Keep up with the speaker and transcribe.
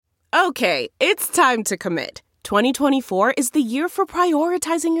Okay, it's time to commit. 2024 is the year for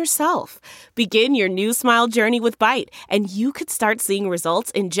prioritizing yourself. Begin your new smile journey with Byte, and you could start seeing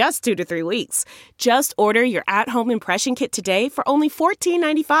results in just 2 to 3 weeks. Just order your at-home impression kit today for only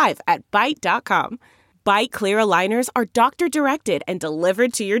 $14.95 at Byte.com. Byte Clear aligners are doctor-directed and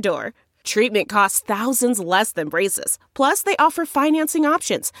delivered to your door. Treatment costs thousands less than braces. Plus, they offer financing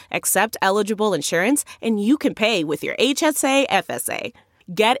options, accept eligible insurance, and you can pay with your HSA, FSA.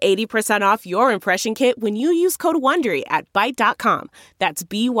 Get 80% off your impression kit when you use code WONDERY at Byte.com. That's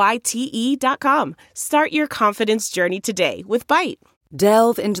BYTE.com. Start your confidence journey today with Byte.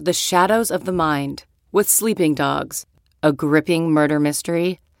 Delve into the shadows of the mind with Sleeping Dogs, a gripping murder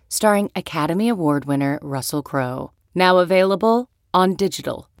mystery starring Academy Award winner Russell Crowe. Now available on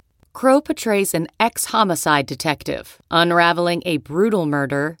digital. Crowe portrays an ex-homicide detective unraveling a brutal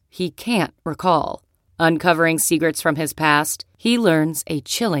murder he can't recall. Uncovering secrets from his past, he learns a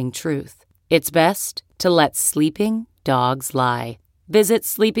chilling truth. It's best to let sleeping dogs lie. Visit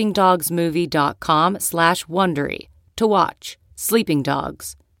sleepingdogsmovie.com/Wondery to watch Sleeping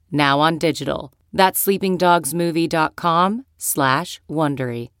Dogs, now on digital. That's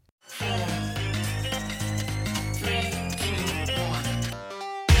sleepingdogsmovie.com/Wondery.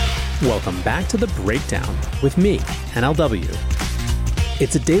 Welcome back to The Breakdown with me, NLW.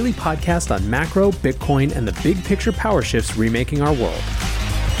 It's a daily podcast on macro, Bitcoin, and the big picture power shifts remaking our world.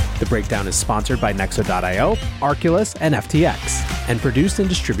 The Breakdown is sponsored by Nexo.io, Arculus, and FTX, and produced and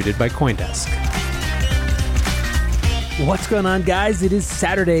distributed by CoinDesk. What's going on, guys? It is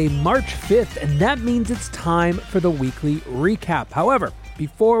Saturday, March 5th, and that means it's time for the weekly recap. However,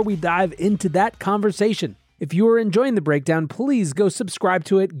 before we dive into that conversation, if you are enjoying The Breakdown, please go subscribe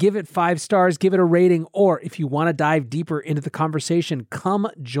to it, give it 5 stars, give it a rating, or if you want to dive deeper into the conversation, come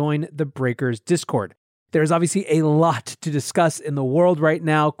join the Breakers Discord. There's obviously a lot to discuss in the world right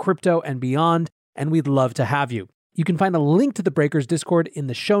now, crypto and beyond, and we'd love to have you. You can find a link to the Breakers Discord in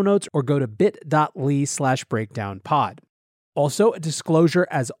the show notes or go to bit.ly/breakdownpod. Also, a disclosure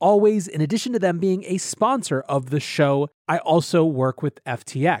as always, in addition to them being a sponsor of the show, I also work with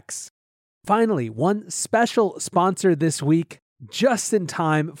FTX. Finally, one special sponsor this week, just in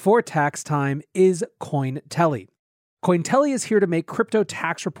time for tax time, is Cointelli. Cointelli is here to make crypto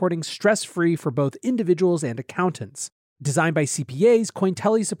tax reporting stress-free for both individuals and accountants. Designed by CPAs,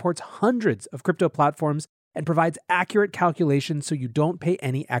 Cointelli supports hundreds of crypto platforms and provides accurate calculations so you don't pay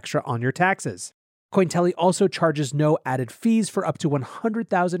any extra on your taxes. Cointelli also charges no added fees for up to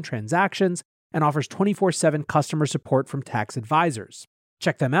 100,000 transactions and offers 24/7 customer support from tax advisors.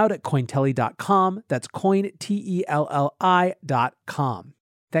 Check them out at Cointelli.com. That's CoinTelli.com.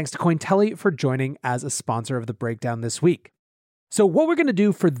 Thanks to Cointelli for joining as a sponsor of The Breakdown this week. So what we're going to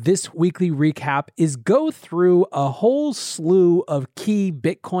do for this weekly recap is go through a whole slew of key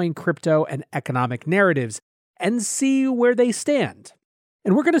Bitcoin, crypto, and economic narratives and see where they stand.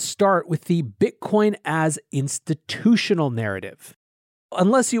 And we're going to start with the Bitcoin as institutional narrative.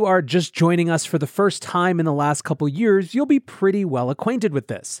 Unless you are just joining us for the first time in the last couple years, you'll be pretty well acquainted with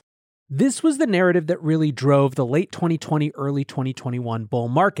this. This was the narrative that really drove the late 2020, early 2021 bull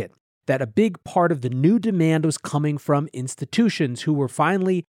market, that a big part of the new demand was coming from institutions who were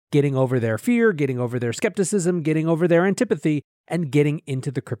finally getting over their fear, getting over their skepticism, getting over their antipathy, and getting into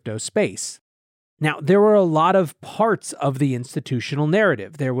the crypto space. Now, there were a lot of parts of the institutional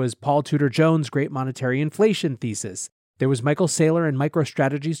narrative. There was Paul Tudor Jones' Great Monetary Inflation thesis. There was Michael Saylor and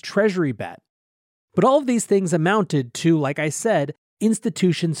MicroStrategy's Treasury bet. But all of these things amounted to, like I said,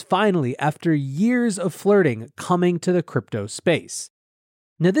 institutions finally, after years of flirting, coming to the crypto space.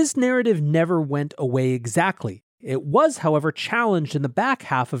 Now, this narrative never went away exactly. It was, however, challenged in the back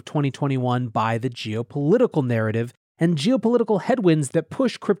half of 2021 by the geopolitical narrative and geopolitical headwinds that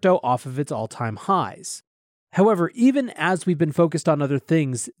pushed crypto off of its all-time highs. However, even as we've been focused on other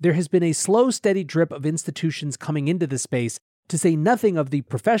things, there has been a slow, steady drip of institutions coming into the space, to say nothing of the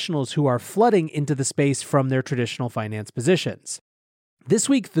professionals who are flooding into the space from their traditional finance positions. This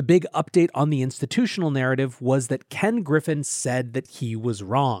week, the big update on the institutional narrative was that Ken Griffin said that he was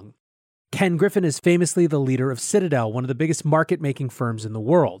wrong. Ken Griffin is famously the leader of Citadel, one of the biggest market-making firms in the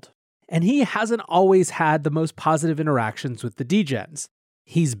world. And he hasn't always had the most positive interactions with the degens.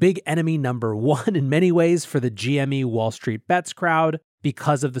 He's big enemy number one in many ways for the GME Wall Street Bets crowd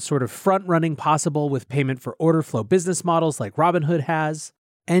because of the sort of front-running possible with payment for order flow business models like Robinhood has.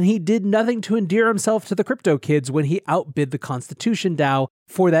 And he did nothing to endear himself to the crypto kids when he outbid the Constitution DAO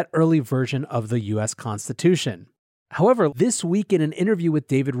for that early version of the US Constitution. However, this week in an interview with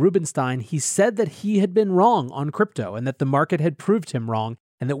David Rubenstein, he said that he had been wrong on crypto and that the market had proved him wrong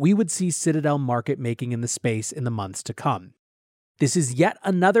and that we would see Citadel market making in the space in the months to come. This is yet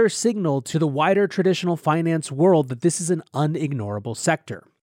another signal to the wider traditional finance world that this is an unignorable sector.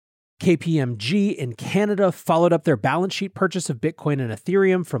 KPMG in Canada followed up their balance sheet purchase of Bitcoin and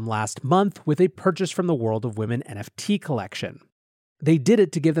Ethereum from last month with a purchase from the World of Women NFT collection. They did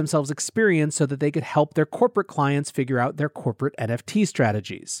it to give themselves experience so that they could help their corporate clients figure out their corporate NFT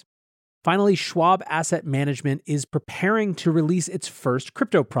strategies. Finally, Schwab Asset Management is preparing to release its first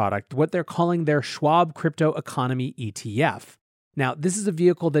crypto product, what they're calling their Schwab Crypto Economy ETF. Now, this is a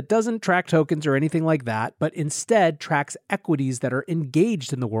vehicle that doesn't track tokens or anything like that, but instead tracks equities that are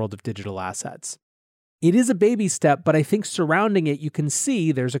engaged in the world of digital assets. It is a baby step, but I think surrounding it, you can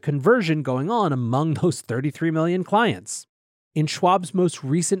see there's a conversion going on among those 33 million clients. In Schwab's most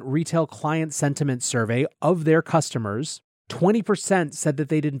recent retail client sentiment survey of their customers, 20% said that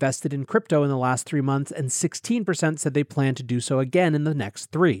they'd invested in crypto in the last 3 months, and 16% said they plan to do so again in the next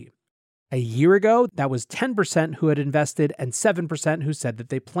 3. A year ago, that was 10% who had invested and 7% who said that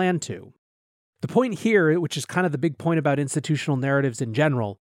they planned to. The point here, which is kind of the big point about institutional narratives in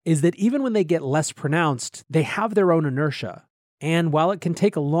general, is that even when they get less pronounced, they have their own inertia. And while it can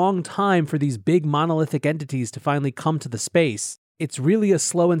take a long time for these big monolithic entities to finally come to the space, it's really a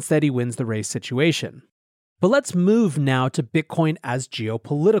slow and steady wins the race situation. But let's move now to Bitcoin as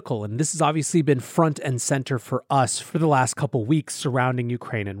geopolitical, and this has obviously been front and center for us for the last couple weeks surrounding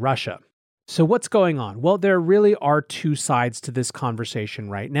Ukraine and Russia. So what's going on? Well, there really are two sides to this conversation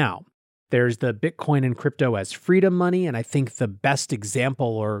right now. There's the Bitcoin and crypto as freedom money, and I think the best example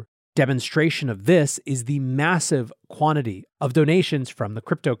or demonstration of this is the massive quantity of donations from the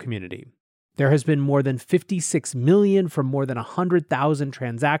crypto community. There has been more than 56 million from more than 100,000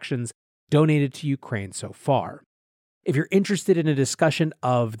 transactions donated to Ukraine so far. If you're interested in a discussion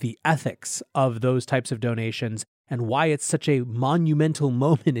of the ethics of those types of donations and why it's such a monumental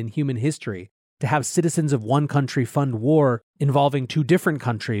moment in human history to have citizens of one country fund war involving two different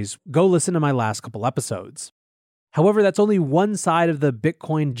countries, go listen to my last couple episodes. However, that's only one side of the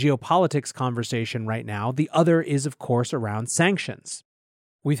Bitcoin geopolitics conversation right now. The other is, of course, around sanctions.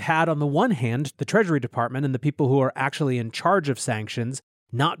 We've had, on the one hand, the Treasury Department and the people who are actually in charge of sanctions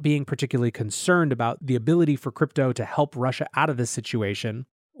not being particularly concerned about the ability for crypto to help Russia out of this situation,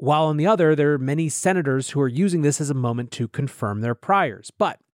 while on the other, there are many senators who are using this as a moment to confirm their priors.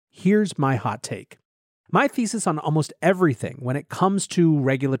 But here's my hot take. My thesis on almost everything when it comes to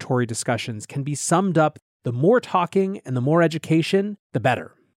regulatory discussions can be summed up: the more talking and the more education, the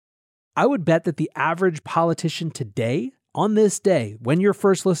better. I would bet that the average politician today, on this day, when you're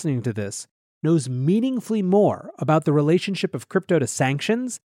first listening to this, knows meaningfully more about the relationship of crypto to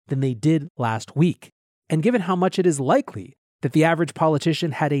sanctions than they did last week. And given how much it is likely that the average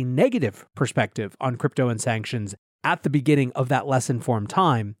politician had a negative perspective on crypto and sanctions at the beginning of that less informed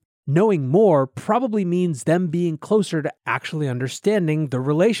time, knowing more probably means them being closer to actually understanding the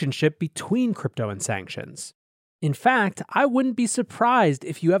relationship between crypto and sanctions. In fact, I wouldn't be surprised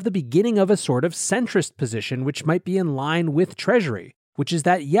if you have the beginning of a sort of centrist position which might be in line with Treasury, which is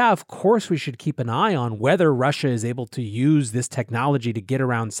that, yeah, of course we should keep an eye on whether Russia is able to use this technology to get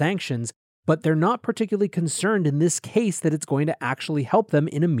around sanctions, but they're not particularly concerned in this case that it's going to actually help them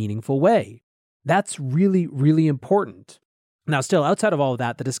in a meaningful way. That's really, really important. Now, still, outside of all of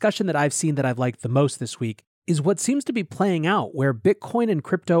that, the discussion that I've seen that I've liked the most this week is what seems to be playing out, where Bitcoin and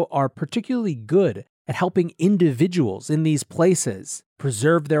crypto are particularly good at helping individuals in these places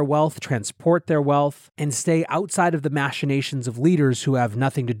preserve their wealth, transport their wealth, and stay outside of the machinations of leaders who have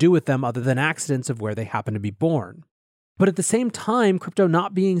nothing to do with them other than accidents of where they happen to be born. But at the same time, crypto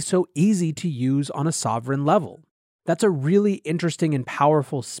not being so easy to use on a sovereign level. That's a really interesting and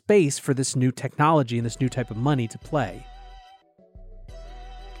powerful space for this new technology and this new type of money to play.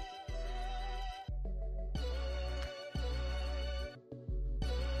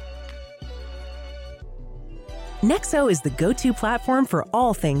 Nexo is the go-to platform for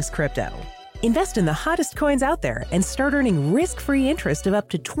all things crypto. Invest in the hottest coins out there and start earning risk-free interest of up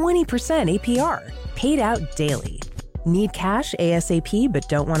to 20% APR, paid out daily. Need cash ASAP but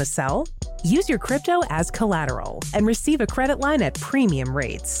don't want to sell? Use your crypto as collateral and receive a credit line at premium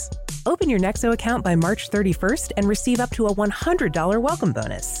rates. Open your Nexo account by March 31st and receive up to a $100 welcome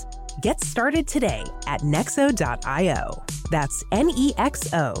bonus. Get started today at nexo.io. That's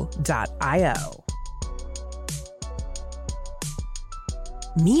NEXO.io.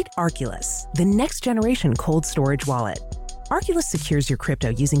 Meet Arculus, the next generation cold storage wallet. Arculus secures your crypto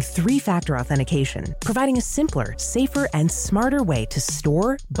using 3-factor authentication, providing a simpler, safer, and smarter way to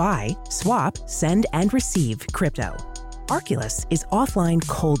store, buy, swap, send, and receive crypto. Arculus is offline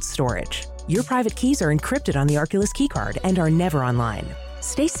cold storage. Your private keys are encrypted on the Arculus keycard and are never online.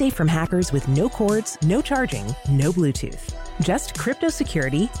 Stay safe from hackers with no cords, no charging, no Bluetooth. Just crypto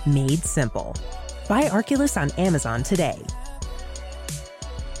security made simple. Buy Arculus on Amazon today.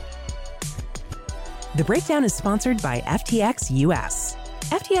 The Breakdown is sponsored by FTX US.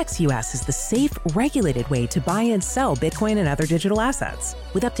 FTX US is the safe, regulated way to buy and sell Bitcoin and other digital assets,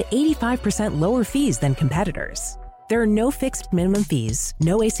 with up to 85% lower fees than competitors. There are no fixed minimum fees,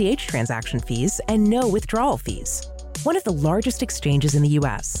 no ACH transaction fees, and no withdrawal fees. One of the largest exchanges in the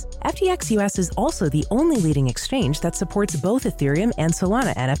US, FTX US is also the only leading exchange that supports both Ethereum and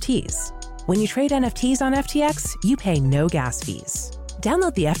Solana NFTs. When you trade NFTs on FTX, you pay no gas fees.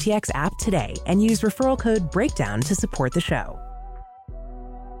 Download the FTX app today and use referral code BREAKDOWN to support the show.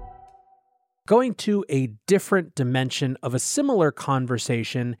 Going to a different dimension of a similar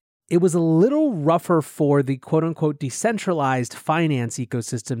conversation, it was a little rougher for the quote-unquote decentralized finance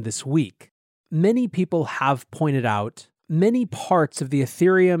ecosystem this week. Many people have pointed out many parts of the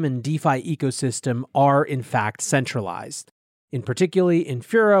Ethereum and DeFi ecosystem are in fact centralized. In particularly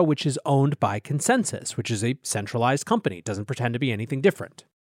Infura, which is owned by ConsenSys, which is a centralized company. It doesn't pretend to be anything different.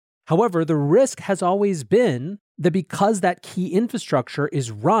 However, the risk has always been that because that key infrastructure is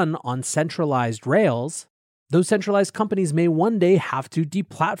run on centralized rails, those centralized companies may one day have to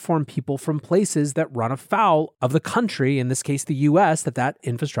deplatform people from places that run afoul of the country, in this case the US, that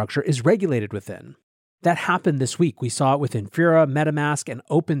infrastructure is regulated within. That happened this week. We saw it with Infura, MetaMask, and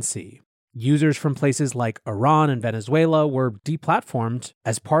OpenSea. Users from places like Iran and Venezuela were deplatformed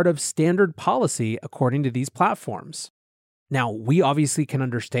as part of standard policy according to these platforms. Now, we obviously can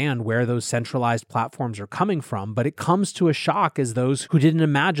understand where those centralized platforms are coming from, but it comes to a shock as those who didn't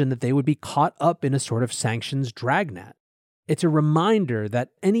imagine that they would be caught up in a sort of sanctions dragnet. It's a reminder that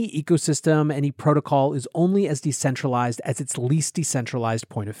any ecosystem, any protocol is only as decentralized as its least decentralized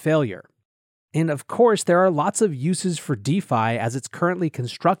point of failure. And of course, there are lots of uses for DeFi as it's currently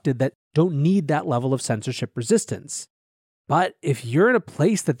constructed that don't need that level of censorship resistance. But if you're in a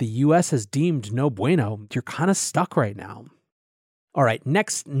place that the US has deemed no bueno, you're kind of stuck right now. All right,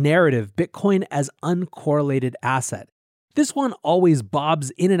 next narrative, Bitcoin as uncorrelated asset. This one always bobs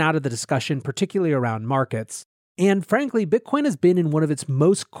in and out of the discussion, particularly around markets. And frankly, Bitcoin has been in one of its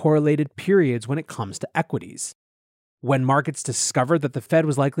most correlated periods when it comes to equities. When markets discovered that the Fed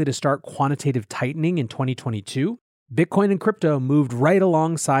was likely to start quantitative tightening in 2022, Bitcoin and crypto moved right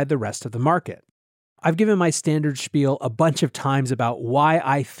alongside the rest of the market. I've given my standard spiel a bunch of times about why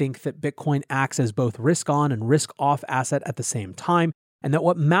I think that Bitcoin acts as both risk-on and risk-off asset at the same time, and that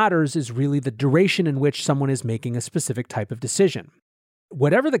what matters is really the duration in which someone is making a specific type of decision.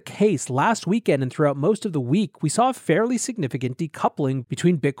 Whatever the case, last weekend and throughout most of the week, we saw a fairly significant decoupling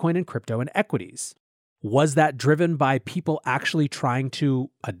between Bitcoin and crypto and equities. Was that driven by people actually trying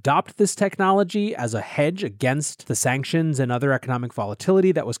to adopt this technology as a hedge against the sanctions and other economic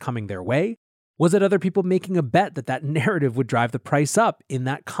volatility that was coming their way? Was it other people making a bet that narrative would drive the price up in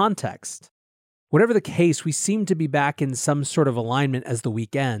that context? Whatever the case, we seem to be back in some sort of alignment as the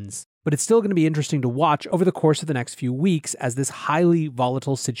week ends, but it's still going to be interesting to watch over the course of the next few weeks as this highly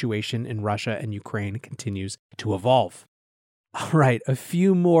volatile situation in Russia and Ukraine continues to evolve. All right, a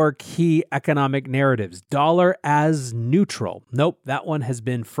few more key economic narratives. Dollar as neutral. Nope, that one has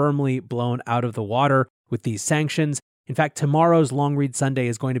been firmly blown out of the water with these sanctions. In fact, tomorrow's Long Read Sunday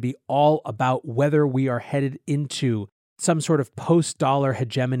is going to be all about whether we are headed into some sort of post-dollar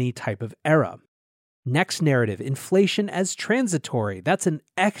hegemony type of era. Next narrative, inflation as transitory. That's an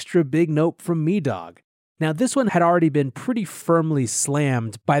extra big note from me, dog. Now, this one had already been pretty firmly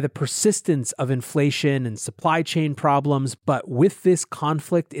slammed by the persistence of inflation and supply chain problems, but with this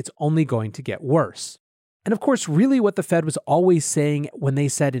conflict, it's only going to get worse. And of course, really what the Fed was always saying when they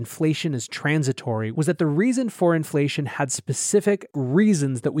said inflation is transitory was that the reason for inflation had specific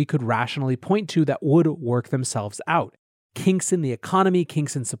reasons that we could rationally point to that would work themselves out. Kinks in the economy,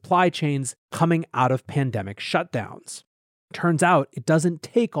 kinks in supply chains coming out of pandemic shutdowns. Turns out it doesn't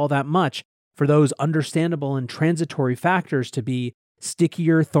take all that much for those understandable and transitory factors to be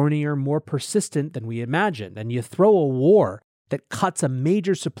stickier, thornier, more persistent than we imagined. And you throw a war that cuts a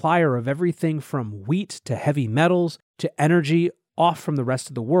major supplier of everything from wheat to heavy metals to energy off from the rest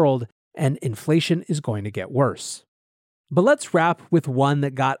of the world, and inflation is going to get worse. But let's wrap with one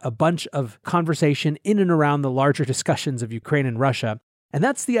that got a bunch of conversation in and around the larger discussions of Ukraine and Russia, and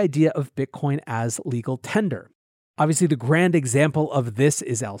that's the idea of Bitcoin as legal tender. Obviously, the grand example of this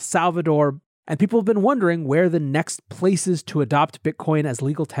is El Salvador, and people have been wondering where the next places to adopt Bitcoin as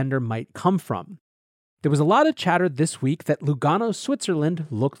legal tender might come from. There was a lot of chatter this week that Lugano, Switzerland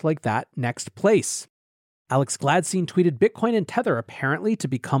looked like that next place. Alex Gladstein tweeted Bitcoin and Tether apparently to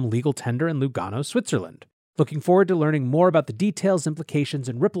become legal tender in Lugano, Switzerland. Looking forward to learning more about the details, implications,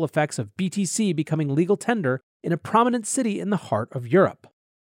 and ripple effects of BTC becoming legal tender in a prominent city in the heart of Europe.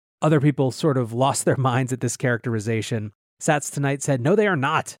 Other people sort of lost their minds at this characterization. Sats Tonight said, no, they are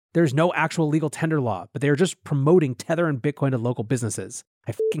not. There's no actual legal tender law, but they are just promoting Tether and Bitcoin to local businesses.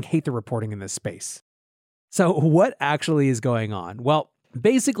 I fucking hate the reporting in this space. So what actually is going on? Well,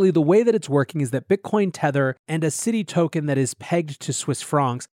 basically the way that it's working is that Bitcoin Tether and a city token that is pegged to Swiss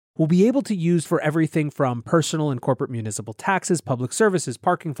francs will be able to use for everything from personal and corporate municipal taxes, public services,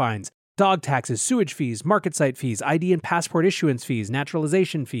 parking fines, dog taxes, sewage fees, market site fees, ID and passport issuance fees,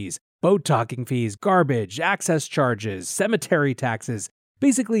 naturalization fees, boat docking fees, garbage, access charges, cemetery taxes,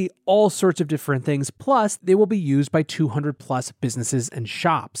 basically all sorts of different things, plus they will be used by 200 plus businesses and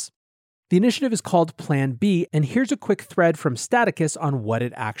shops. The initiative is called Plan B, and here's a quick thread from Staticus on what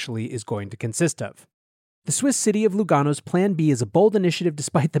it actually is going to consist of. The Swiss city of Lugano's Plan B is a bold initiative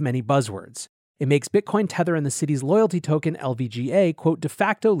despite the many buzzwords. It makes Bitcoin Tether and the city's loyalty token LVGA, quote, de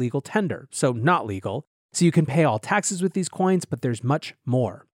facto legal tender, so not legal, so you can pay all taxes with these coins, but there's much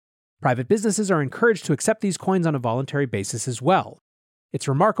more. Private businesses are encouraged to accept these coins on a voluntary basis as well. It's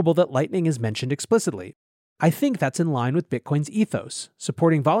remarkable that Lightning is mentioned explicitly. I think that's in line with Bitcoin's ethos,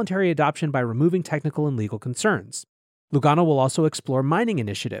 supporting voluntary adoption by removing technical and legal concerns. Lugano will also explore mining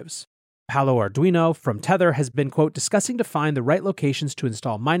initiatives. Paolo Arduino from Tether has been, quote, discussing to find the right locations to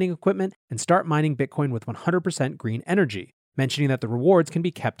install mining equipment and start mining Bitcoin with 100% green energy, mentioning that the rewards can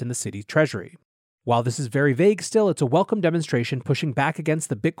be kept in the city's treasury. While this is very vague still, it's a welcome demonstration pushing back against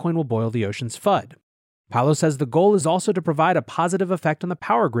the Bitcoin will boil the ocean's FUD. Paolo says the goal is also to provide a positive effect on the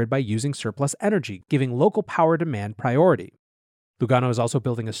power grid by using surplus energy, giving local power demand priority. Lugano is also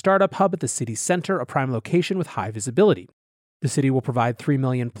building a startup hub at the city's center, a prime location with high visibility. The city will provide $3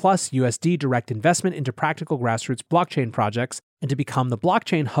 million plus USD direct investment into practical grassroots blockchain projects, and to become the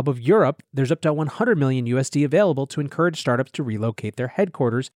blockchain hub of Europe, there's up to $100 million USD available to encourage startups to relocate their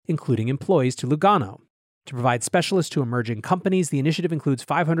headquarters, including employees, to Lugano. To provide specialists to emerging companies, the initiative includes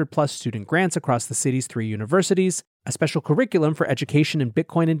 500 plus student grants across the city's 3 universities. A special curriculum for education in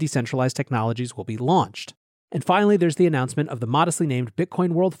Bitcoin and decentralized technologies will be launched. And finally, there's the announcement of the modestly named Bitcoin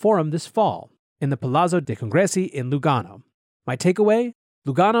World Forum this fall in the Palazzo dei Congressi in Lugano. My takeaway?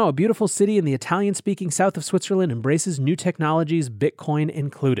 Lugano, a beautiful city in the Italian-speaking south of Switzerland, embraces new technologies, Bitcoin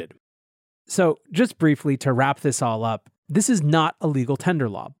included. So, just briefly to wrap this all up, this is not a legal tender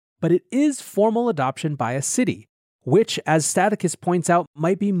law, but it is formal adoption by a city, which, as Staticus points out,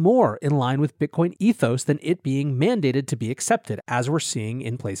 might be more in line with Bitcoin ethos than it being mandated to be accepted, as we're seeing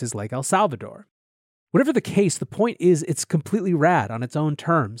in places like El Salvador. Whatever the case, the point is it's completely rad on its own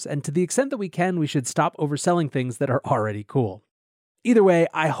terms, and to the extent that we can, we should stop overselling things that are already cool. Either way,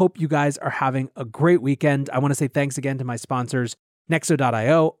 I hope you guys are having a great weekend. I want to say thanks again to my sponsors,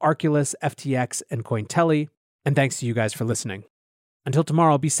 Nexo.io, Arculus, FTX, and Cointelli, and thanks to you guys for listening. Until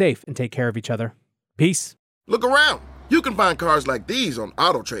tomorrow, be safe and take care of each other. Peace. Look around. You can find cars like these on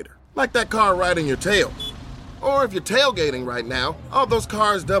AutoTrader, like that car riding your tail. Or if you're tailgating right now, all those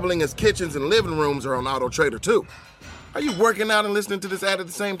cars doubling as kitchens and living rooms are on AutoTrader too. Are you working out and listening to this ad at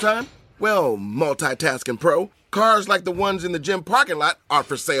the same time? Well, multitasking pro, cars like the ones in the gym parking lot are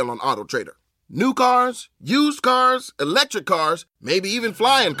for sale on AutoTrader. New cars, used cars, electric cars, maybe even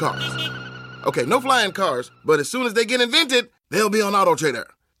flying cars. Okay, no flying cars, but as soon as they get invented, they'll be on AutoTrader.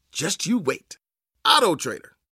 Just you wait. AutoTrader.